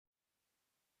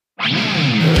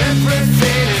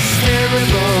Everything is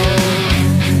terrible,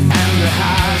 and the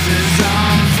house is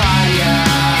on fire.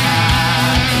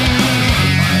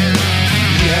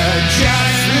 You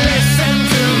just listen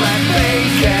to my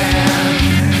bacon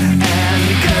and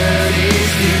Curtis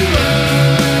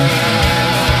Stewart.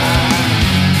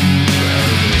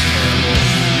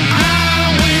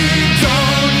 Are we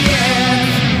done yet?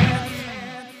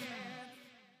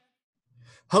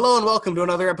 Hello and welcome to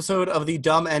another episode of the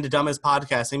Dumb and Dumbest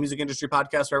Podcast, a music industry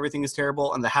podcast where everything is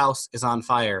terrible and the house is on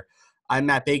fire. I'm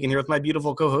Matt Bacon here with my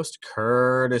beautiful co-host,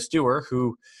 Curtis Stewart,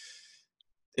 who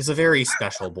is a very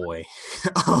special boy.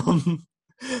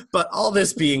 But all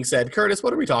this being said, Curtis,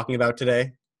 what are we talking about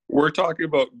today? We're talking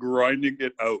about grinding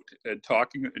it out and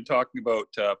talking about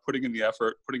putting in the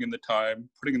effort, putting in the time,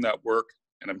 putting in that work,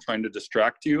 and I'm trying to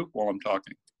distract you while I'm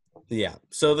talking. Yeah,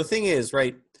 so the thing is,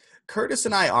 right, Curtis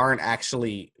and I aren't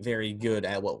actually very good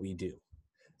at what we do.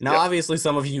 Now, Yep. Obviously,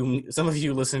 some of you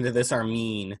listening to this are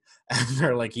mean, and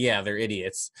they're like, yeah, they're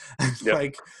idiots. Yep.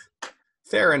 Like,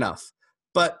 fair enough.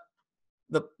 But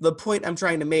the point I'm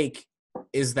trying to make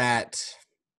is that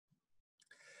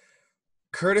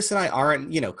Curtis and I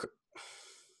aren't,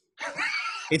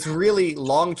 it's really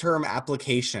long-term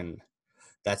application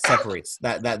that separates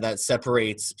that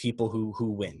separates people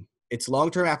who win. It's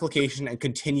long-term application and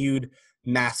continued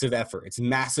massive effort. It's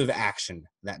massive action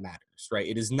that matters, right?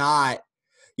 It is not,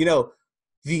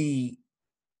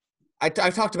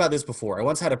 I've talked about this before. I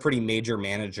once had a pretty major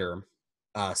manager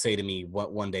say to me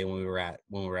one day when we were at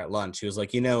lunch. He was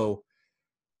like,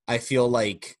 I feel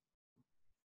like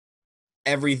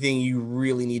everything you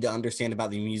really need to understand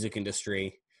about the music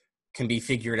industry can be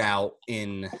figured out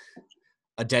in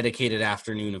a dedicated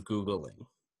afternoon of Googling.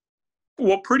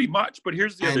 Well, pretty much. But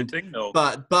here's the other thing, though.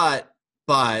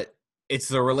 But it's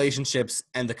the relationships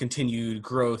and the continued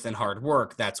growth and hard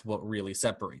work that's what really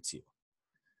separates you.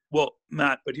 Well,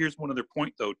 Matt, but here's one other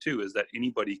point, though, too, is that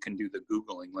anybody can do the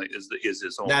Googling. Like, is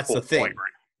his own. That's whole the thing. point,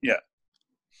 right? Yeah.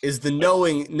 Is the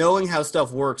knowing how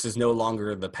stuff works is no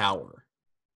longer the power.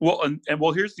 Well, and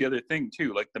here's the other thing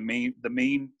too. Like the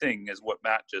main thing is what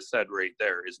Matt just said right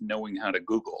there is knowing how to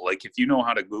Google. Like if you know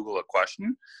how to Google a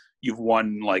question, you've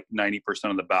won like 90%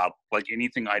 of the battle. Like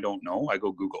anything I don't know, I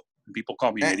go Google. And people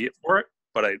call me an idiot for it,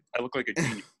 but I look like a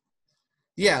genius.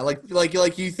 Yeah,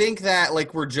 like you think that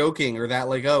like we're joking or that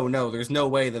like, oh no, there's no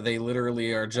way that they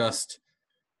literally are just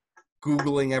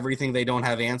Googling everything they don't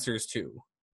have answers to.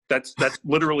 That's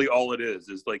literally all it is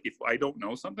like if I don't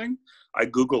know something, I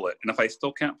Google it. And if I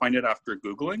still can't find it after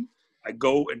Googling, I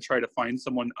go and try to find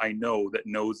someone I know that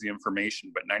knows the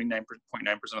information. But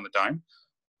 99.9% of the time,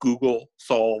 Google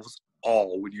solves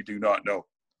all when you do not know.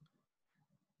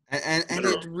 And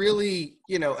it really,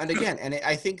 and again,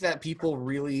 I think that people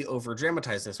really over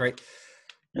dramatize this, right?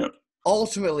 Yeah.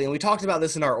 Ultimately, and we talked about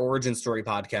this in our origin story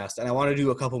podcast, and I want to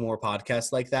do a couple more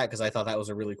podcasts like that because I thought that was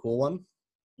a really cool one.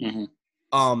 Mm-hmm.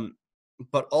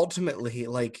 But ultimately,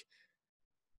 like,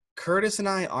 Curtis and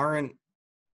I aren't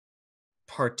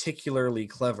particularly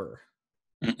clever.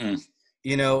 Mm-mm.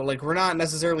 Like, we're not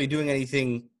necessarily doing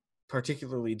anything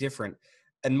particularly different.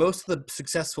 And most of the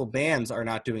successful bands are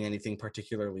not doing anything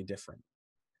particularly different.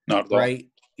 Not at all. Right?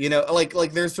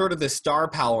 Like there's sort of the star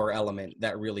power element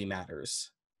that really matters.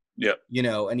 Yeah.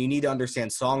 And you need to understand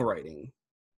songwriting.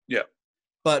 Yeah.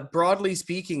 But broadly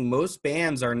speaking, most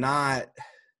bands are not...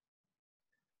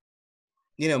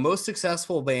 most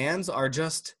successful bands are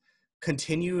just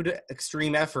continued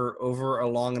extreme effort over a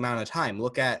long amount of time.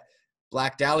 Look at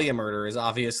Black Dahlia Murder is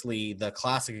obviously the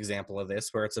classic example of this,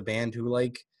 where it's a band who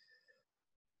like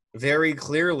very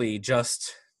clearly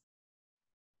just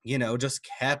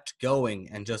kept going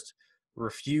and just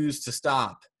refused to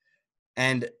stop.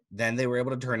 And then they were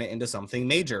able to turn it into something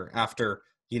major after,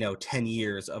 10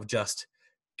 years of just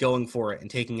going for it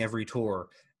and taking every tour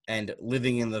and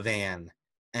living in the van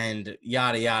and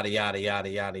yada, yada, yada, yada,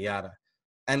 yada, yada.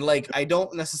 And like, I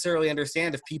don't necessarily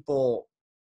think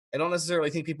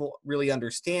people really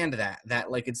understand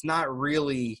that like, it's not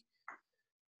really,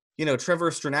 Trevor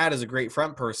Strnad is a great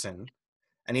front person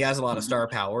and he has a lot of star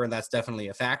power, and that's definitely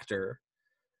a factor.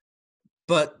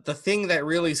 But the thing that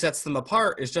really sets them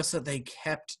apart is just that they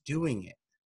kept doing it.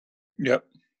 Yep.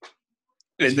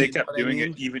 And they kept doing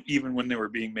it even when they were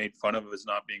being made fun of as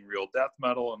not being real death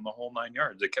metal and the whole 9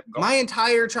 yards. They kept going. My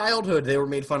entire childhood, they were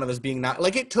made fun of as being not...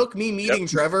 Like, it took me meeting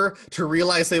Trevor to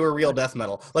realize they were real death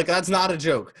metal. Like, that's not a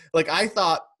joke. Like, I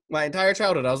thought my entire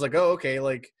childhood, I was like, oh, okay,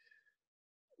 like,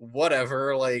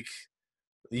 whatever. Like,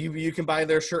 you can buy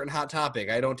their shirt in Hot Topic.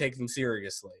 I don't take them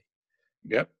seriously.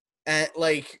 Yep. And,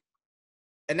 like...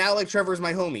 And now, like, Trevor's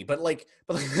my homie. But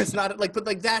that's not... Like, but,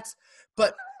 like, that's...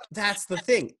 But that's the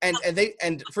thing.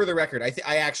 And for the record,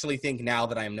 I actually think now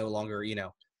that I'm no longer,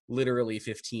 literally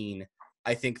 15,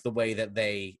 I think the way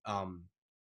they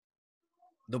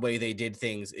did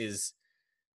things is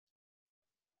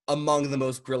among the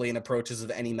most brilliant approaches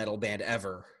of any metal band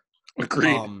ever.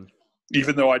 Agreed.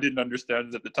 Even though I didn't understand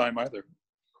it at the time either.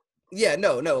 Yeah,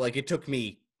 no, like it took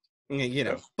me,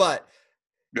 but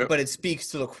it speaks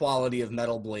to the quality of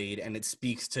Metal Blade, and it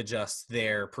speaks to just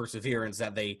their perseverance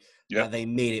that they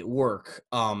made it work.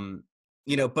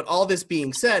 But all this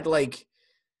being said, like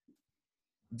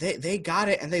they got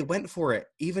it and they went for it,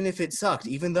 even if it sucked,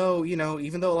 even though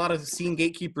a lot of scene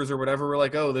gatekeepers or whatever were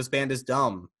like, oh, this band is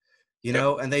dumb,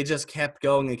 and they just kept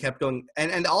going and kept going.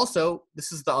 And also,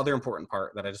 this is the other important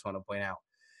part that I just want to point out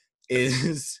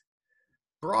is,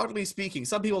 broadly speaking,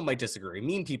 some people might disagree.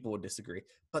 Mean people would disagree,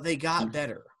 but they got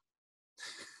better.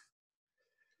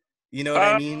 You know what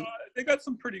I mean? They got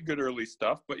some pretty good early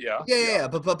stuff, but yeah. Yeah.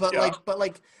 But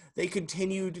they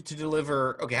continued to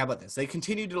deliver. Okay, how about this? They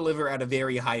continued to deliver at a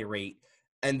very high rate,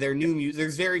 and their new music.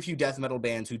 There's very few death metal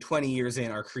bands who 20 years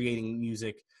in are creating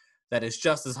music that is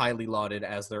just as highly lauded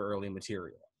as their early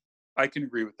material. I can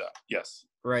agree with that. Yes.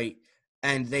 Right.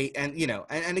 And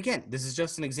again, this is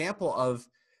just an example of,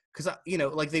 because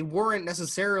they weren't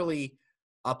necessarily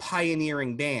a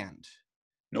pioneering band.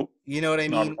 Nope. You know what I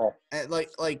Not mean? at all. And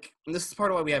this is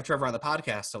part of why we have Trevor on the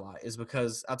podcast a lot, is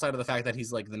because outside of the fact that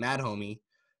he's like the mad homie,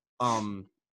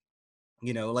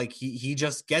 he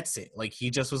just gets it. Like, he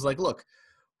just was like, look,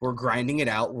 we're grinding it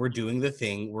out, we're doing the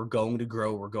thing, we're going to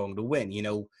grow, we're going to win,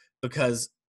 because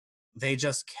they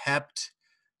just kept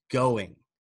going.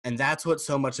 And that's what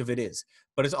so much of it is.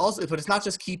 But it's not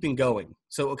just keeping going.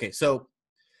 So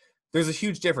there's a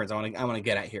huge difference I want to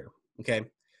get at here, okay?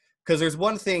 Because there's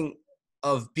one thing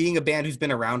of being a band who's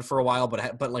been around for a while,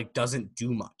 but like doesn't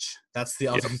do much. That's the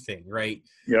other thing, right?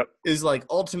 Yep. Is like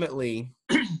ultimately,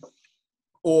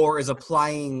 or is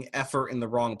applying effort in the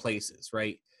wrong places,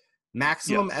 right?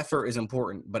 Maximum effort is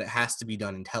important, but it has to be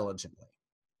done intelligently.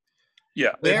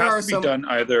 Yeah, it has to be done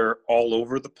either all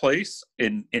over the place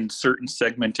in certain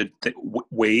segmented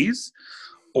ways,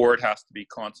 or it has to be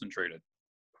concentrated,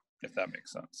 if that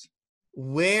makes sense.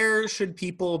 Where should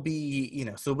people be,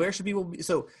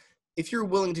 so if you're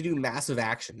willing to do massive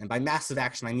action, and by massive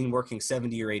action, I mean working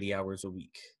 70 or 80 hours a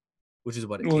week, which is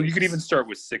what it takes. You could even start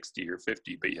with 60 or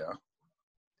 50, but yeah.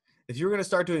 If you're going to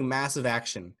start doing massive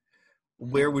action,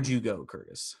 where would you go,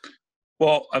 Curtis?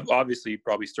 Well, obviously, you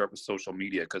probably start with social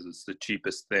media because it's the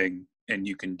cheapest thing, and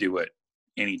you can do it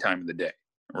any time of the day,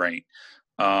 right?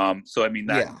 So I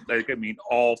mean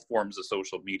all forms of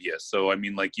social media. So I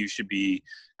mean, like, you should be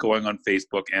going on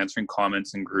Facebook, answering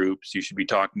comments in groups. You should be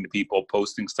talking to people,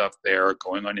 posting stuff there,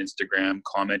 going on Instagram,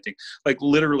 commenting. Like,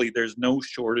 literally, there's no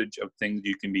shortage of things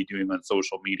you can be doing on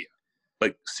social media.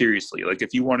 Like, seriously, like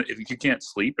if you can't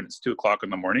sleep and it's 2:00 in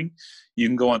the morning, you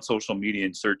can go on social media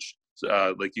and search.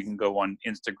 Like, you can go on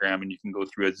Instagram and you can go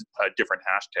through a different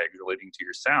hashtags relating to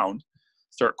your sound,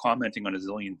 start commenting on a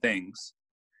zillion things,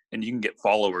 and you can get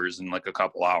followers in like a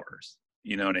couple hours.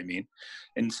 You know what I mean?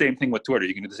 And same thing with Twitter.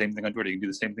 You can do the same thing on Twitter. You can do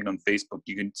the same thing on Facebook.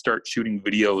 You can start shooting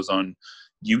videos on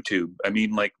YouTube. I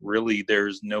mean, like, really,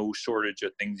 there's no shortage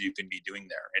of things you can be doing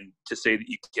there. And to say that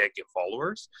you can't get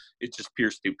followers, it's just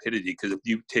pure stupidity, because if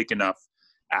you take enough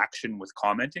action with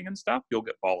commenting and stuff, you'll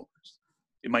get followers.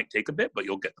 It might take a bit, but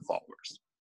you'll get the followers.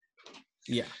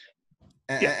 Yeah.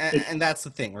 And that's the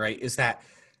thing, right? Is that,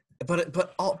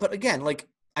 but again, like,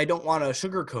 I don't want to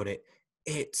sugarcoat it.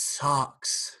 It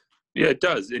sucks. Yeah, it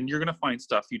does. And you're going to find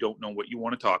stuff you don't know what you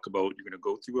want to talk about. You're going to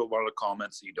go through a lot of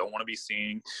comments that you don't want to be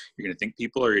seeing. You're going to think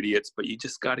people are idiots, but you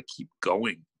just got to keep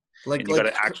going. And you got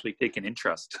to actually take an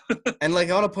interest. And like,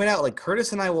 I want to point out, like,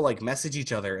 Curtis and I will like message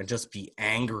each other and just be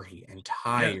angry and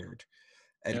tired.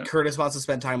 Yeah. And Curtis wants to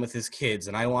spend time with his kids,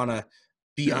 and I want to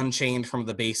be unchained from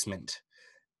the basement.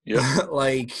 Yeah.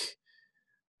 Like,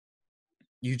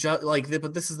 you just like,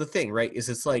 but this is the thing, right? Is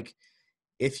it's like,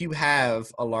 if you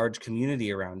have a large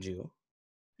community around you,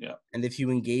 and if you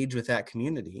engage with that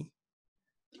community,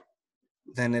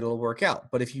 then it'll work out.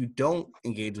 But if you don't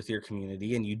engage with your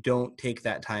community and you don't take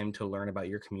that time to learn about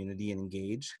your community and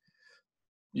engage,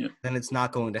 then it's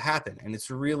not going to happen. And it's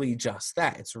really just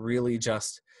that. It's really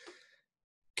just,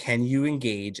 can you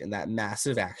engage in that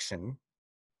massive action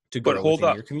to grow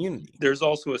within your community? There's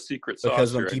also a secret sauce.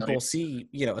 Because when people see,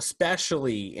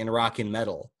 especially in rock and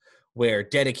metal, where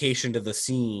dedication to the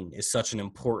scene is such an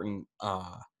important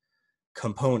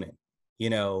component,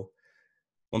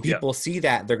 when people see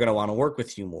that, they're going to want to work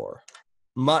with you more,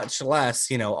 much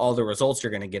less, all the results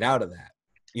you're going to get out of that.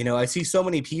 I see so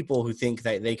many people who think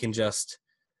that they can just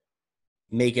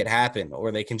make it happen,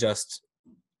 or they can just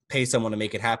pay someone to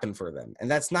make it happen for them.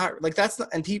 And that's not that's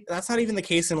not even the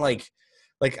case in like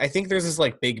I think there's this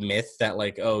like big myth that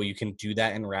like, oh, you can do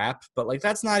that in rap, but like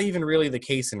that's not even really the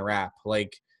case in rap,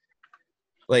 like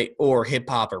or hip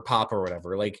hop or pop or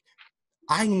whatever. Like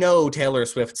I know Taylor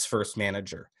Swift's first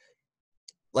manager,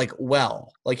 like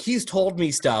he's told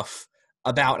me stuff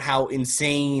about how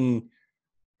insane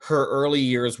her early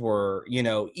years were,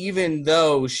 even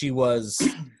though she was,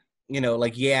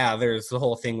 like, yeah, there's the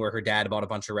whole thing where her dad bought a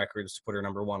bunch of records to put her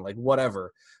number one, like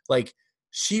whatever, like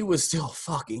she was still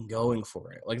fucking going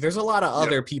for it. Like there's a lot of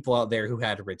other people out there who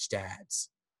had rich dads.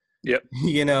 Yep.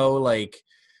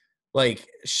 Like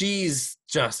she's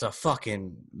just a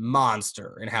fucking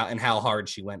monster and how hard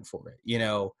she went for it,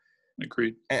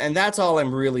 Agreed. And that's all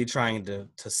I'm really trying to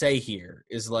say here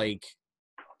is like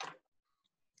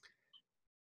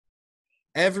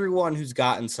everyone who's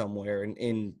gotten somewhere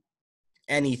in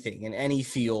anything, in any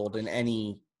field, in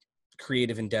any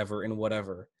creative endeavor, in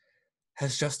whatever,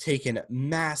 has just taken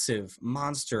massive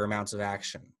monster amounts of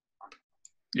action.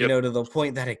 Yep. To the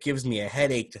point that it gives me a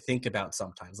headache to think about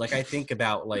sometimes. Like I think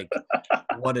about like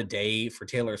what a day for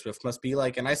Taylor Swift must be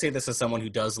like. And I say this as someone who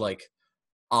does like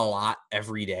a lot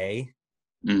every day.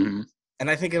 Mm-hmm. And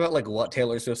I think about like what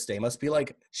Taylor Swift's day must be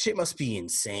like. Shit must be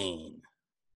insane.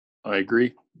 I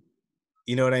agree.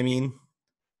 You know what I mean?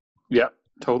 Yeah,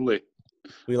 totally.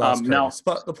 We lost now, Curtis.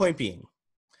 But the point being,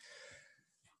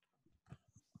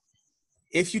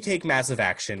 if you take massive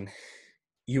action,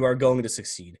 you are going to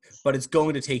succeed, but it's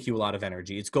going to take you a lot of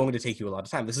energy. It's going to take you a lot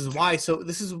of time. This is why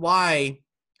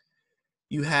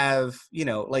you have,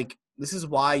 this is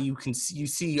why you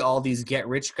see all these get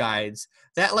rich guides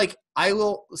that, like, I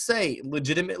will say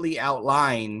legitimately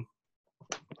outline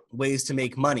ways to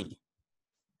make money.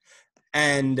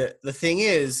 And the thing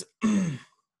is,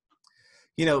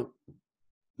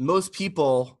 most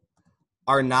people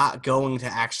are not going to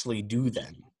actually do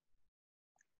them.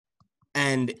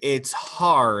 And it's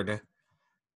hard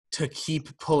to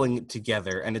keep pulling it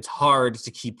together, and it's hard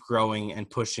to keep growing and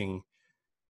pushing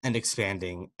and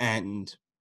expanding. And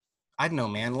I don't know,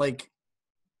 man, like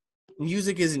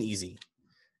music isn't easy.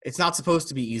 It's not supposed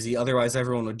to be easy. Otherwise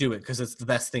everyone would do it because it's the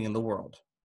best thing in the world.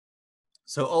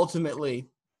 So ultimately,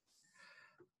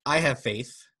 I have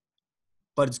faith,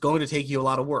 but it's going to take you a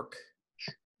lot of work.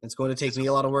 It's going to take me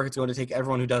a lot of work. It's going to take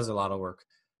everyone who does a lot of work.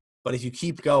 But if you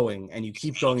keep going and you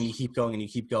keep going and you keep going and you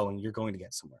keep going, you're going to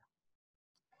get somewhere.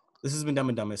 This has been Dumb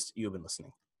and Dumbest. You have been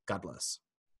listening. God bless.